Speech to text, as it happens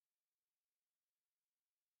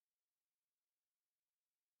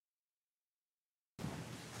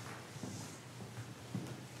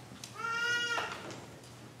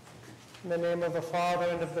In the name of the Father,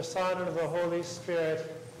 and of the Son, and of the Holy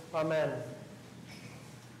Spirit. Amen.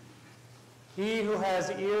 He who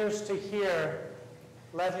has ears to hear,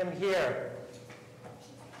 let him hear.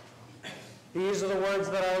 These are the words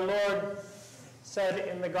that our Lord said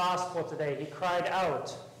in the gospel today. He cried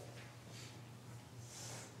out.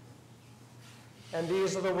 And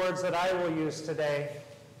these are the words that I will use today,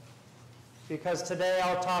 because today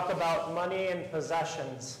I'll talk about money and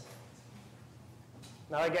possessions.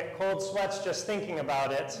 Now I get cold sweats just thinking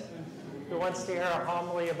about it. Who wants to hear a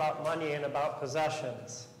homily about money and about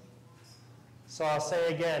possessions? So I'll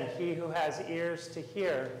say again, he who has ears to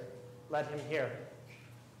hear, let him hear.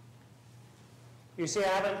 You see, I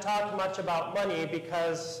haven't talked much about money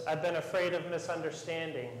because I've been afraid of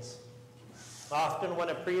misunderstandings. Often when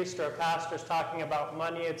a priest or a pastor is talking about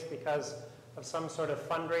money, it's because of some sort of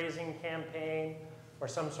fundraising campaign or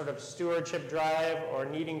some sort of stewardship drive or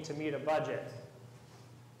needing to meet a budget.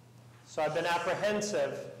 So I've been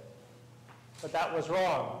apprehensive, but that was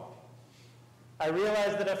wrong. I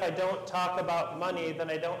realized that if I don't talk about money, then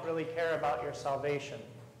I don't really care about your salvation.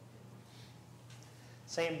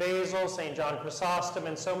 St. Basil, St. John Chrysostom,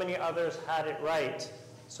 and so many others had it right.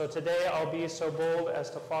 So today I'll be so bold as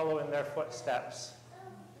to follow in their footsteps.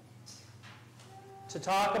 To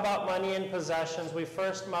talk about money and possessions, we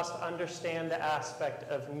first must understand the aspect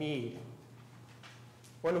of need.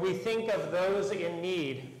 When we think of those in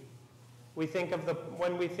need, when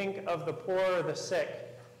we think of the poor or the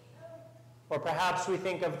sick, or perhaps we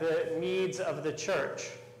think of the needs of the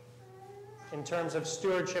church in terms of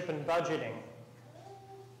stewardship and budgeting.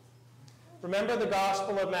 Remember the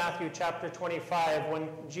Gospel of Matthew chapter 25 when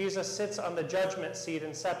Jesus sits on the judgment seat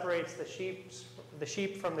and separates the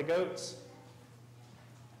sheep from the goats?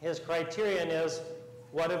 His criterion is,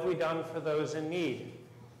 what have we done for those in need?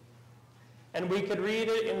 And we could read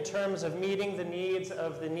it in terms of meeting the needs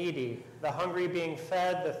of the needy, the hungry being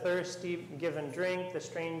fed, the thirsty given drink, the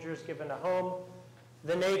strangers given a home,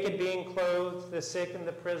 the naked being clothed, the sick and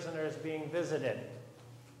the prisoners being visited.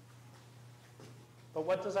 But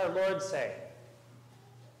what does our Lord say?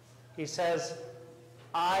 He says,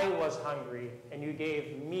 I was hungry and you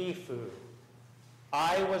gave me food.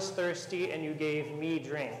 I was thirsty and you gave me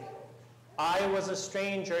drink. I was a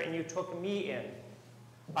stranger and you took me in.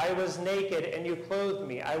 I was naked and you clothed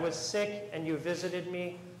me. I was sick and you visited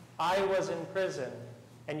me. I was in prison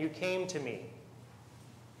and you came to me.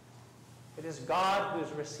 It is God who is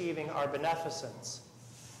receiving our beneficence.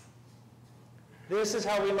 This is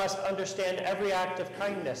how we must understand every act of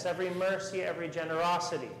kindness, every mercy, every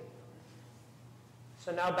generosity.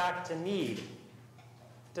 So now back to need.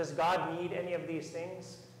 Does God need any of these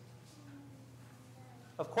things?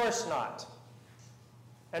 Of course not.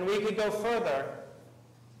 And we could go further.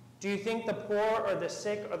 Do you think the poor or the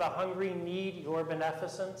sick or the hungry need your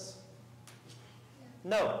beneficence?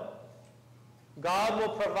 No. God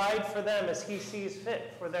will provide for them as he sees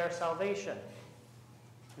fit for their salvation.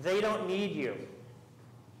 They don't need you.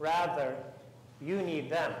 Rather, you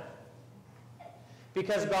need them.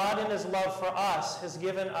 Because God in his love for us has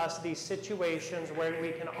given us these situations where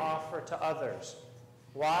we can offer to others.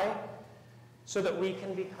 Why? So that we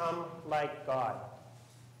can become like God.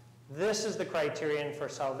 This is the criterion for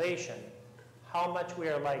salvation, how much we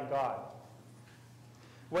are like God.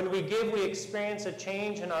 When we give, we experience a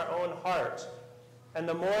change in our own heart. And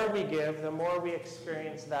the more we give, the more we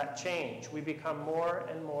experience that change. We become more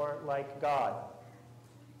and more like God.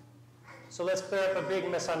 So let's clear up a big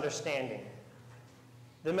misunderstanding.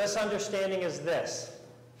 The misunderstanding is this,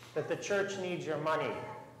 that the church needs your money.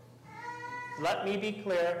 Let me be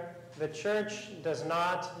clear, the church does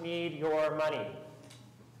not need your money.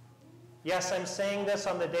 Yes, I'm saying this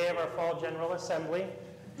on the day of our Fall General Assembly,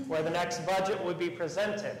 where the next budget would be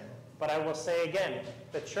presented. But I will say again,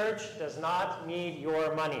 the church does not need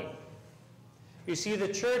your money. You see, the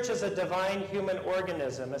church is a divine human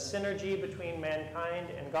organism, a synergy between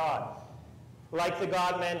mankind and God, like the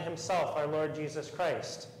God-man himself, our Lord Jesus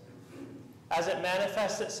Christ. As it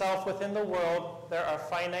manifests itself within the world, there are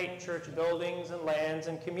finite church buildings and lands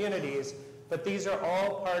and communities, but these are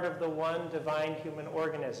all part of the one divine human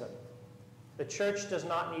organism. The church does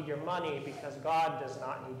not need your money because God does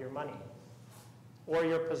not need your money or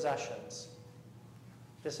your possessions.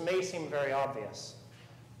 This may seem very obvious,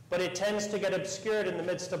 but it tends to get obscured in the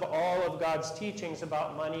midst of all of God's teachings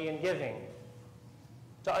about money and giving.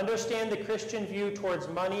 To understand the Christian view towards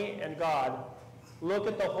money and God, look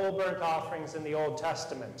at the whole burnt offerings in the Old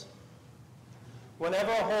Testament.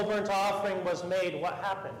 Whenever a whole burnt offering was made, what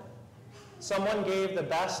happened? Someone gave the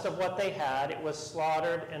best of what they had. It was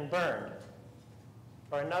slaughtered and burned.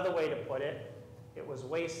 Or another way to put it, it was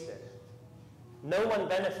wasted. No one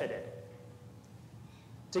benefited.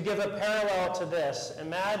 To give a parallel to this,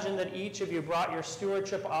 imagine that each of you brought your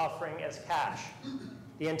stewardship offering as cash,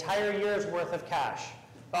 the entire year's worth of cash.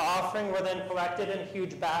 The offering were then collected in a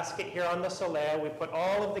huge basket here on the Soleil. We put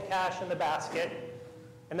all of the cash in the basket,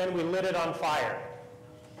 and then we lit it on fire.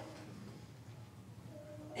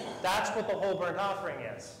 That's what the whole burnt offering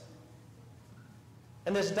is.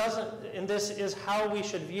 And this is how we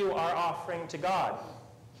should view our offering to God.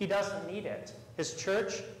 He doesn't need it. His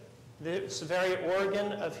church, this very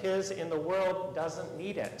organ of his in the world, doesn't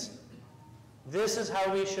need it. This is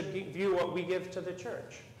how we should view what we give to the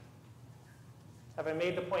church. Have I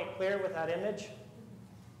made the point clear with that image?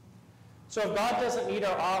 So if God doesn't need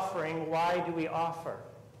our offering, why do we offer?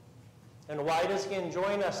 And why does he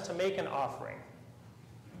enjoin us to make an offering?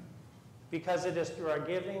 Because it is through our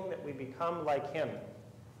giving that we become like him.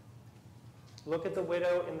 Look at the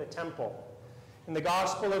widow in the temple. In the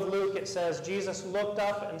Gospel of Luke, it says, Jesus looked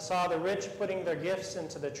up and saw the rich putting their gifts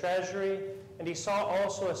into the treasury, and he saw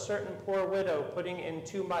also a certain poor widow putting in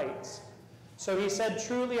 2 mites. So he said,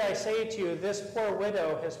 truly I say to you, this poor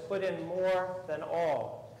widow has put in more than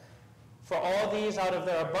all. For all these out of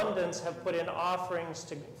their abundance have put in offerings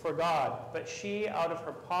for God, but she out of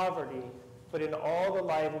her poverty put in all the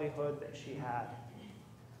livelihood that she had.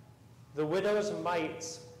 The widow's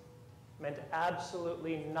mites meant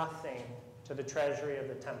absolutely nothing to the treasury of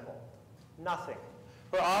the temple. Nothing.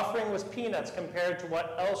 Her offering was peanuts compared to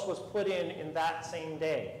what else was put in that same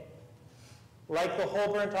day. Like the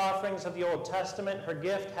whole burnt offerings of the Old Testament, her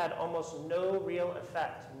gift had almost no real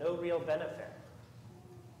effect, no real benefit.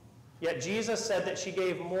 Yet Jesus said that she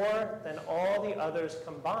gave more than all the others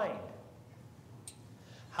combined.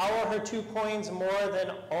 How are her 2 coins more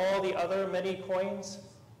than all the other many coins?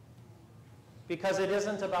 Because it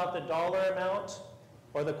isn't about the dollar amount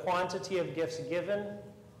or the quantity of gifts given.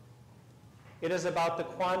 It is about the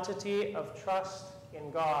quantity of trust in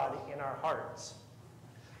God in our hearts.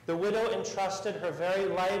 The widow entrusted her very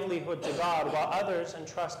livelihood to God, while others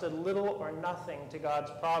entrusted little or nothing to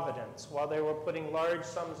God's providence, while they were putting large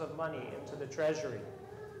sums of money into the treasury.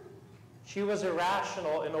 She was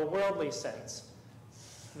irrational in a worldly sense,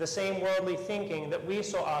 the same worldly thinking that we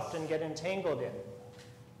so often get entangled in.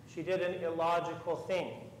 She did an illogical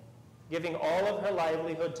thing, giving all of her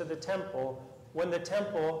livelihood to the temple when the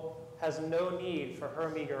temple has no need for her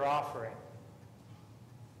meager offering.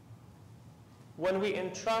 When we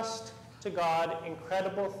entrust to God,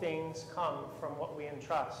 incredible things come from what we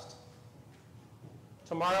entrust.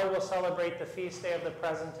 Tomorrow we'll celebrate the feast day of the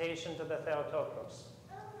presentation to the Theotokos.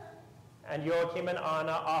 And Joachim and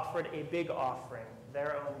Anna offered a big offering,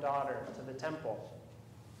 their own daughter, to the temple.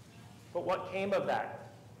 But what came of that?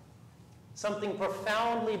 Something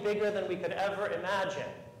profoundly bigger than we could ever imagine.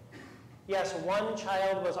 Yes, 1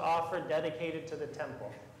 child was offered dedicated to the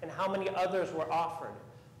temple. And how many others were offered?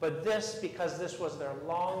 But this, because this was their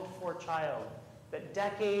longed-for child, that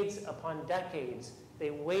decades upon decades, they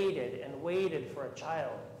waited and waited for a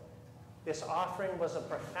child. This offering was a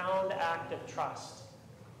profound act of trust.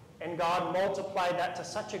 And God multiplied that to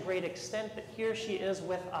such a great extent that here she is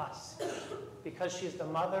with us, because she's the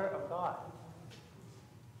mother of God.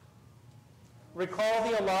 Recall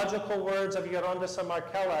the illogical words of Yoronda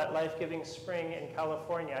Markella at Life Giving Spring in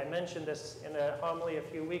California. I mentioned this in a homily a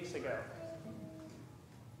few weeks ago.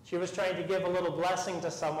 She was trying to give a little blessing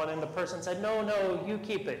to someone, and the person said, no, you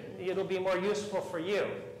keep it. It'll be more useful for you.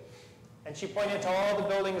 And she pointed to all the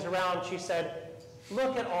buildings around. She said,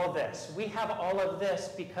 look at all this. We have all of this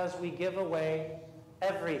because we give away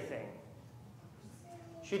everything.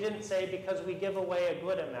 She didn't say because we give away a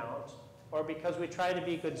good amount or because we try to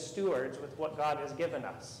be good stewards with what God has given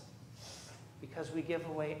us. Because we give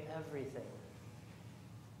away everything.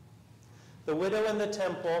 The widow in the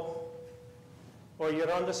temple, or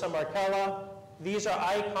Yoronda Markella, these are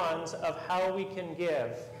icons of how we can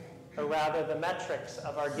give, or rather the metrics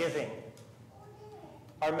of our giving.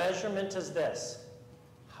 Our measurement is this: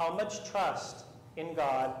 how much trust in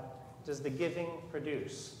God does the giving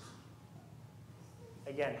produce?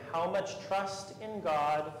 Again, how much trust in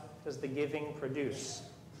God does the giving produce?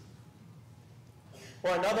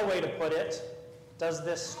 Or another way to put it, does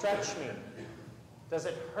this stretch me? Does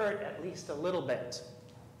it hurt at least a little bit?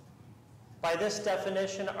 By this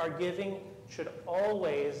definition, our giving should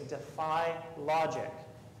always defy logic,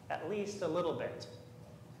 at least a little bit.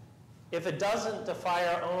 If it doesn't defy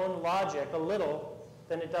our own logic a little,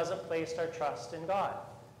 then it doesn't place our trust in God.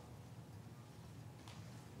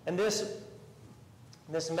 And this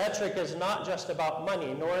metric is not just about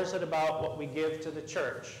money, nor is it about what we give to the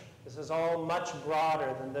church. This is all much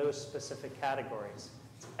broader than those specific categories.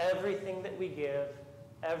 It's everything that we give,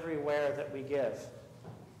 everywhere that we give.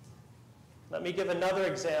 Let me give another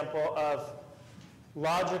example of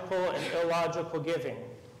logical and illogical giving.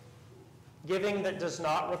 Giving that does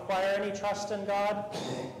not require any trust in God,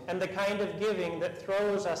 and the kind of giving that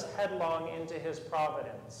throws us headlong into his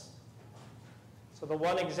providence. So the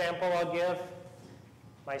one example I'll give,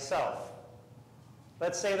 myself.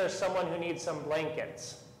 Let's say there's someone who needs some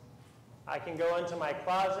blankets. I can go into my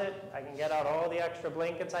closet, I can get out all the extra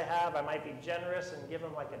blankets I have. I might be generous and give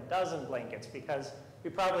them like a dozen blankets because we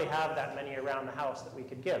probably have that many around the house that we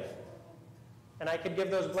could give. And I could give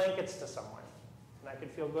those blankets to someone, and I could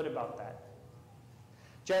feel good about that.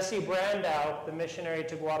 Jesse Brandow, the missionary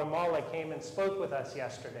to Guatemala, came and spoke with us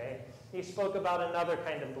yesterday. He spoke about another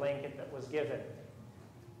kind of blanket that was given.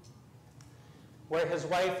 Where his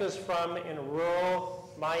wife is from, in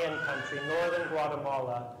rural Mayan country, northern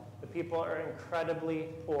Guatemala, the people are incredibly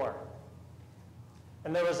poor.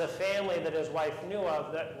 And there was a family that his wife knew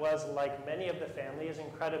of that was, like many of the families,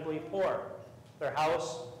 incredibly poor. Their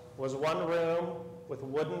house was one room with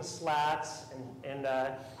wooden slats and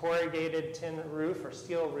a corrugated tin roof or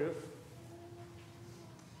steel roof.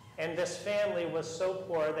 And this family was so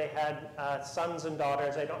poor, they had sons and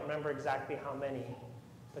daughters. I don't remember exactly how many,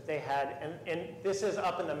 but they had, and this is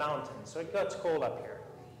up in the mountains, so it gets cold up here.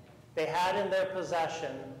 They had in their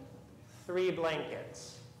possession 3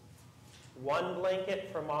 blankets. 1 blanket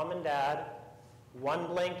for mom and dad, 1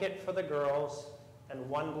 blanket for the girls, and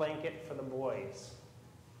 1 blanket for the boys.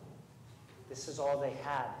 This is all they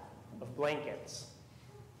had of blankets.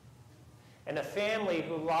 And a family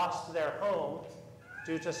who lost their home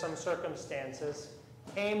due to some circumstances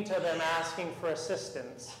came to them asking for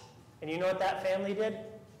assistance. And you know what that family did?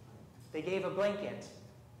 They gave a blanket.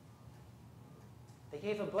 They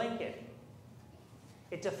gave a blanket.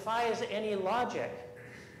 It defies any logic.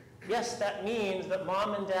 Yes, that means that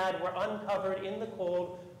mom and dad were uncovered in the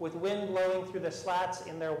cold with wind blowing through the slats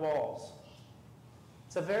in their walls.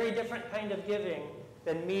 It's a very different kind of giving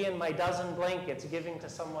than me and my dozen blankets giving to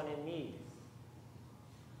someone in need.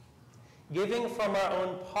 Giving from our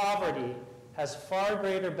own poverty has far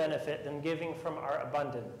greater benefit than giving from our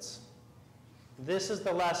abundance. This is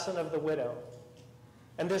the lesson of the widow.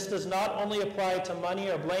 And this does not only apply to money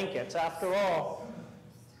or blankets. After all,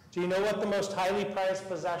 do you know what the most highly prized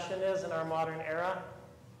possession is in our modern era?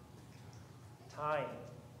 Time.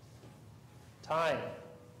 Time.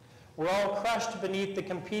 We're all crushed beneath the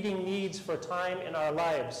competing needs for time in our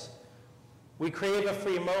lives. We crave a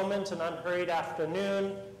free moment, an unhurried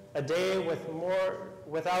afternoon, a day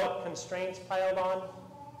without constraints piled on.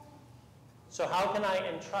 So how can I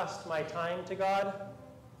entrust my time to God?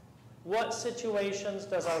 What situations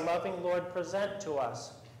does our loving Lord present to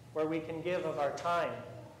us where we can give of our time?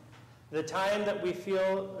 The time that we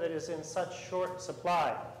feel that is in such short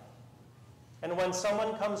supply. And when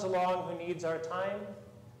someone comes along who needs our time,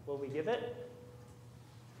 will we give it?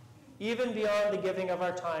 Even beyond the giving of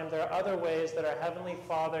our time, there are other ways that our Heavenly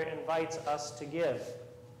Father invites us to give.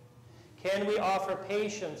 Can we offer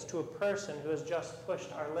patience to a person who has just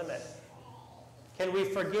pushed our limit? Can we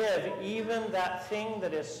forgive even that thing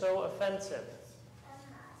that is so offensive?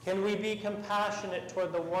 Can we be compassionate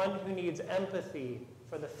toward the one who needs empathy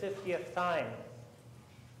for the 50th time?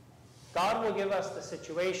 God will give us the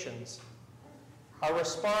situations. Our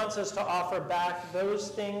response is to offer back those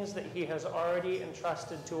things that he has already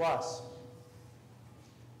entrusted to us.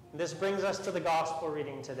 This brings us to the gospel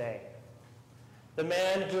reading today. The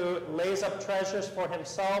man who lays up treasures for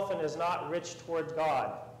himself and is not rich toward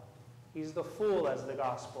God. He's the fool, as the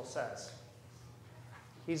gospel says.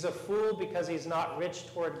 He's a fool because he's not rich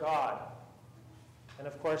toward God. And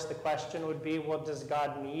of course the question would be, well, does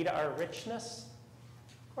God need our richness?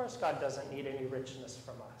 Of course God doesn't need any richness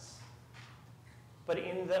from us. But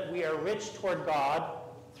in that we are rich toward God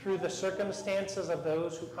through the circumstances of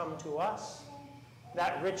those who come to us,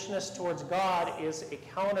 that richness towards God is a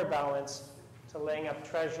counterbalance to laying up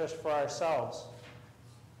treasures for ourselves.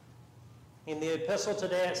 In the epistle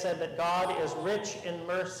today it said that God is rich in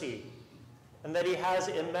mercy and that he has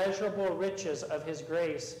immeasurable riches of his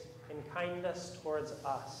grace in kindness towards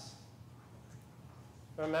us.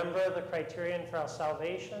 Remember the criterion for our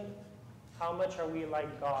salvation? How much are we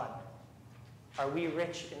like God? Are we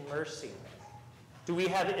rich in mercy? Do we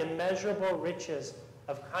have immeasurable riches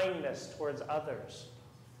of kindness towards others?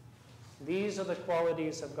 These are the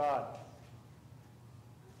qualities of God.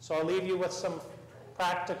 So I'll leave you with some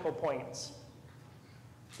practical points.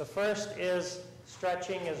 The first is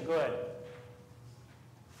stretching is good.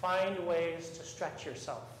 Find ways to stretch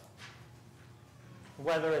yourself.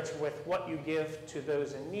 Whether it's with what you give to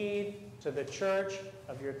those in need, to the church,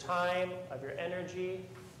 of your time, of your energy,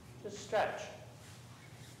 just stretch.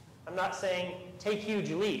 I'm not saying take huge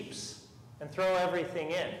leaps. and throw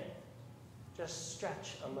everything in. Just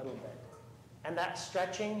stretch a little bit. And that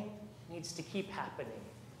stretching needs to keep happening,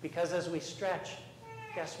 because as we stretch,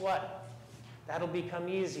 guess what? That'll become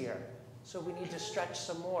easier. So we need to stretch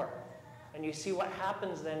some more. And you see what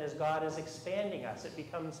happens then is God is expanding us. It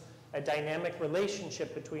becomes a dynamic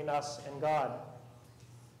relationship between us and God.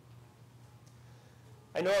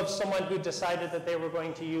 I know of someone who decided that they were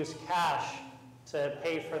going to use cash to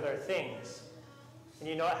pay for their things. And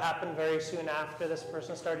you know what happened very soon after this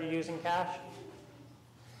person started using cash?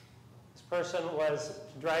 This person was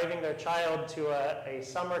driving their child to a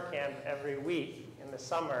summer camp every week in the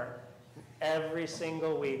summer, every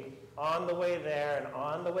single week, on the way there and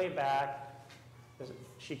on the way back.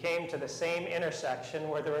 She came to the same intersection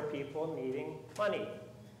where there were people needing money.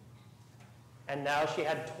 And now she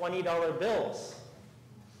had $20 bills.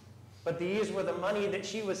 But these were the money that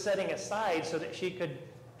she was setting aside so that she could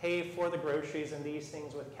pay for the groceries and these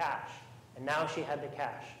things with cash. And now she had the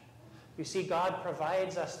cash. You see, God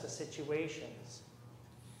provides us the situations.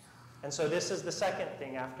 And so this is the second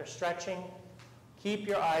thing. After stretching, keep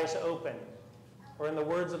your eyes open. Or in the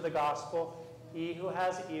words of the gospel, he who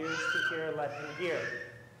has ears to hear, let him hear.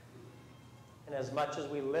 And as much as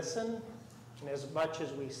we listen, and as much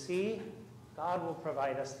as we see, God will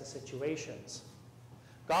provide us the situations.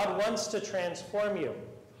 God wants to transform you.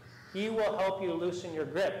 He will help you loosen your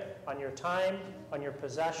grip on your time, on your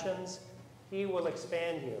possessions. He will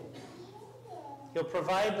expand you. He'll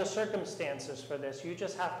provide the circumstances for this. You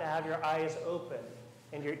just have to have your eyes open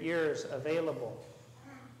and your ears available.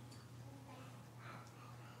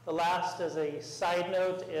 The last, as a side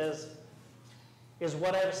note, is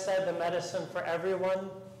what I've said the medicine for everyone?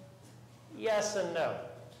 Yes and no.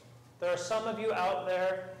 There are some of you out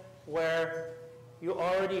there where you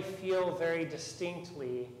already feel very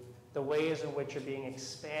distinctly the ways in which you're being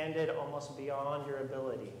expanded almost beyond your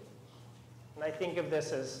ability. And I think of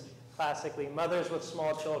this as classically mothers with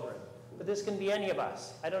small children. But this can be any of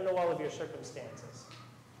us. I don't know all of your circumstances.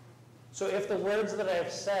 So if the words that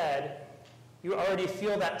I've said, you already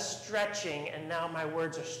feel that stretching, and now my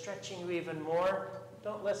words are stretching you even more,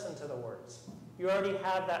 don't listen to the words. You already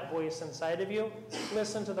have that voice inside of you.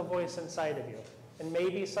 Listen to the voice inside of you. And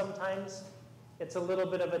maybe sometimes it's a little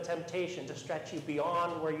bit of a temptation to stretch you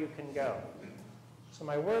beyond where you can go. So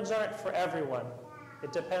my words aren't for everyone.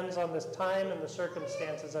 It depends on the time and the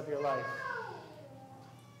circumstances of your life.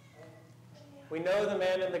 We know the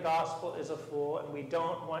man in the gospel is a fool, and we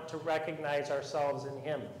don't want to recognize ourselves in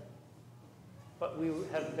him. But we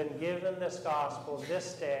have been given this gospel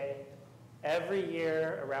this day, every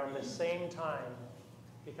year around the same time,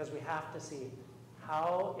 because we have to see,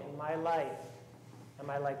 how in my life am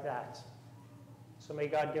I like that? So may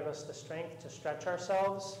God give us the strength to stretch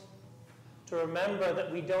ourselves, to remember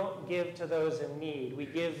that we don't give to those in need. We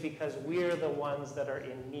give because we're the ones that are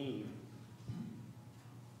in need.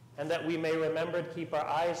 And that we may remember to keep our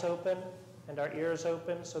eyes open and our ears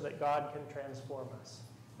open so that God can transform us.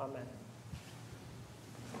 Amen.